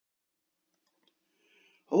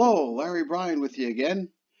Hello, Larry Bryan with you again.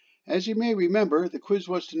 As you may remember, the quiz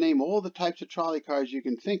was to name all the types of trolley cars you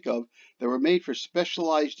can think of that were made for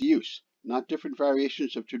specialized use, not different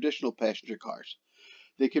variations of traditional passenger cars.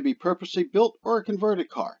 They could be purposely built or a converted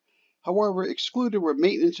car. However, excluded were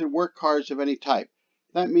maintenance and work cars of any type.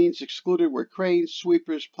 That means excluded were cranes,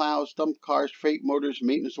 sweepers, plows, dump cars, freight motors,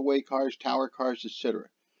 maintenance away cars, tower cars, etc.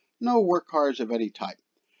 No work cars of any type.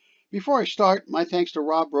 Before I start, my thanks to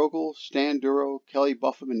Rob Rogel, Stan Duro, Kelly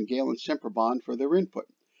Buffum, and Galen Semperbond for their input.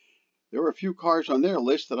 There were a few cars on their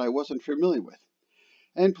list that I wasn't familiar with.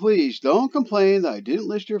 And please don't complain that I didn't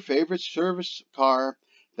list your favorite service car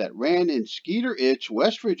that ran in Skeeter Itch,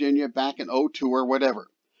 West Virginia back in '02 or whatever.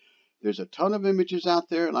 There's a ton of images out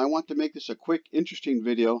there, and I want to make this a quick, interesting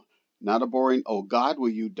video, not a boring, "Oh God, will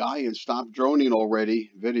you die and stop droning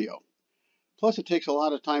already" video. Plus, it takes a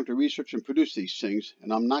lot of time to research and produce these things,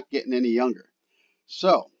 and I'm not getting any younger.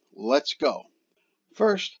 So, let's go.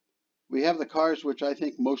 First, we have the cars which I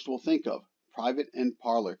think most will think of, private and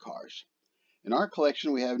parlor cars. In our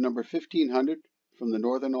collection, we have number 1500 from the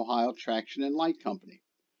Northern Ohio Traction and Light Company.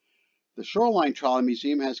 The Shoreline Trolley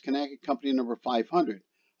Museum has Connecticut Company number 500.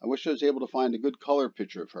 I wish I was able to find a good color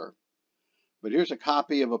picture of her. But here's a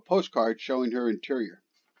copy of a postcard showing her interior.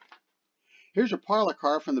 Here's a parlor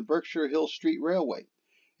car from the Berkshire Hill Street Railway.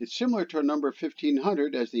 It's similar to a number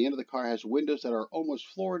 1500 as the end of the car has windows that are almost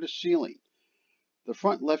floor to ceiling. The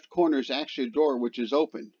front left corner is actually a door which is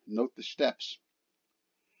open. Note the steps.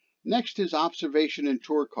 Next is observation and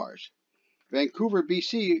tour cars. Vancouver,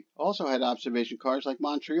 BC also had observation cars like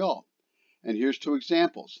Montreal. And here's two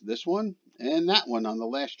examples, this one and that one on the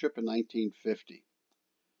last trip in 1950.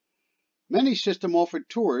 Many systems offered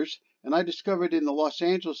tours, and I discovered in the Los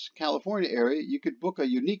Angeles, California area, you could book a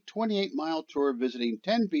unique 28-mile tour visiting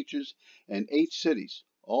 10 beaches and 8 cities,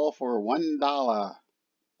 all for $1.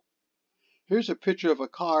 Here's a picture of a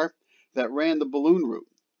car that ran the balloon route.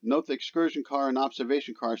 Note the excursion car and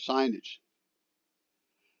observation car signage.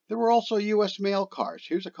 There were also U.S. mail cars.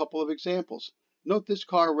 Here's a couple of examples. Note this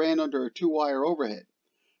car ran under a 2-wire overhead.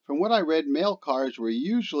 From what I read, mail cars were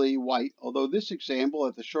usually white, although this example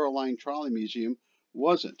at the Shoreline Trolley Museum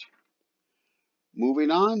wasn't.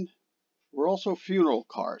 Moving on, were also funeral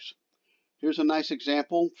cars. Here's a nice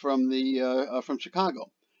example from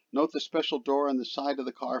Chicago. Note the special door on the side of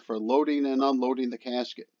the car for loading and unloading the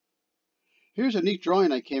casket. Here's a neat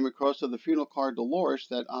drawing I came across of the funeral car Dolores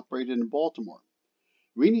that operated in Baltimore.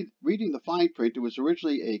 Reading the fine print, it was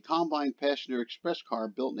originally a combined passenger express car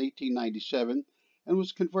built in 1897 and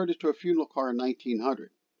was converted to a funeral car in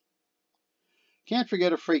 1900. Can't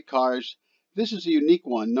forget of freight cars. This is a unique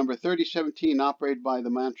one, number 3017, operated by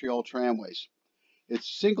the Montreal Tramways.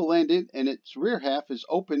 It's single-ended and its rear half is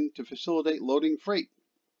open to facilitate loading freight.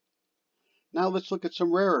 Now let's look at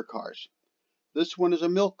some rarer cars. This one is a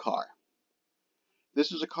milk car.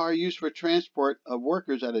 This is a car used for transport of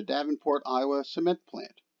workers at a Davenport, Iowa cement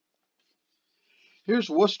plant. Here's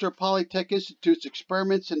Worcester Polytech Institute's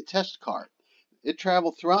Experiments and Test Car. It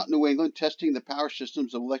traveled throughout New England testing the power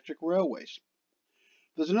systems of electric railways.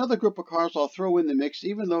 There's another group of cars I'll throw in the mix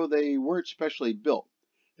even though they weren't specially built.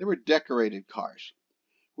 They were decorated cars.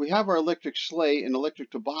 We have our electric sleigh and electric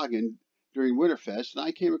toboggan during Winterfest, and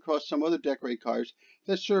I came across some other decorated cars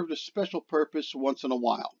that served a special purpose once in a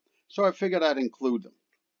while, so I figured I'd include them.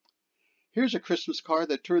 Here's a Christmas car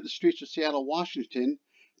that toured the streets of Seattle, Washington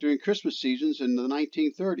during Christmas seasons in the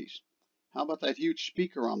 1930s. How about that huge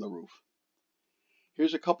speaker on the roof?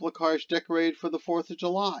 Here's a couple of cars decorated for the 4th of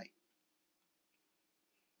July.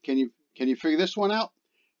 Can you figure this one out?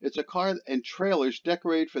 It's a car and trailers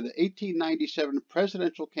decorated for the 1897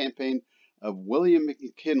 presidential campaign of William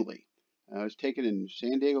McKinley. It was taken in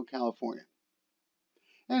San Diego, California.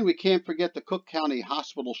 And we can't forget the Cook County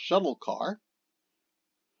Hospital shuttle car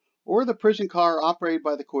or the prison car operated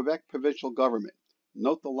by the Quebec provincial government.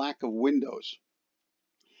 Note the lack of windows.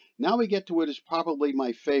 Now we get to what is probably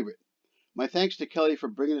my favorite. My thanks to Kelly for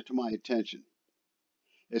bringing it to my attention.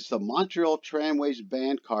 It's the Montreal Tramways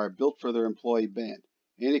band car built for their employee band.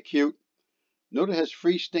 Ain't it cute? Note it has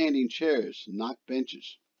freestanding chairs, not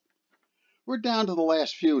benches. We're down to the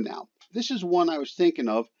last few now. This is one I was thinking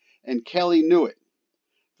of, and Kelly knew it.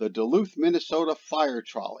 The Duluth, Minnesota Fire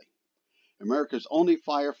Trolley, America's only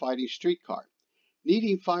firefighting streetcar.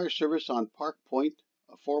 Needing fire service on Park Point,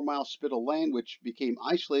 a 4-mile spit of land which became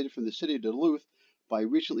isolated from the city of Duluth by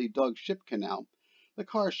recently dug ship canal, the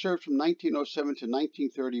car served from 1907 to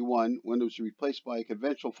 1931 when it was replaced by a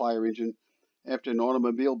conventional fire engine after an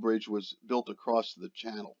automobile bridge was built across the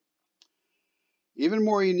channel. Even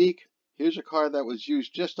more unique, here's a car that was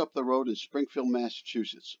used just up the road in Springfield,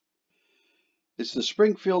 Massachusetts. It's the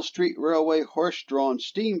Springfield Street Railway horse-drawn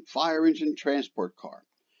steam fire engine transport car.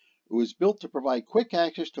 It was built to provide quick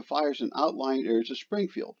access to fires in outlying areas of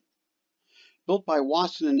Springfield. Built by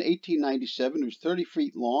Watson in 1897, it was 30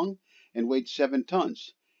 feet long and weighed 7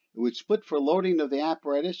 tons. It would split for loading of the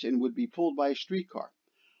apparatus and would be pulled by a streetcar.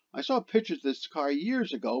 I saw pictures of this car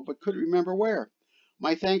years ago, but couldn't remember where.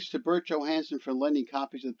 My thanks to Bert Johansson for lending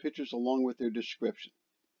copies of the pictures along with their description.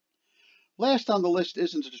 Last on the list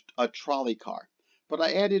isn't a trolley car, but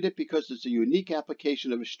I added it because it's a unique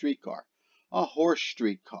application of a streetcar, a horse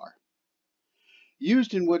streetcar.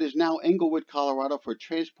 Used in what is now Englewood, Colorado for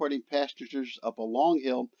transporting passengers up a long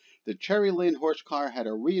hill, the Cherry Lynn horse car had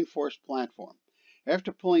a reinforced platform.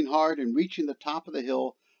 After pulling hard and reaching the top of the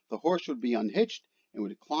hill, the horse would be unhitched and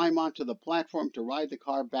would climb onto the platform to ride the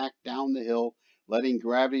car back down the hill, letting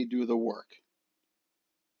gravity do the work.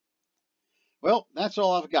 Well, that's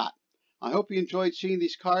all I've got. I hope you enjoyed seeing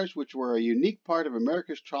these cars, which were a unique part of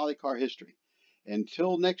America's trolley car history.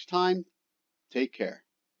 Until next time, take care.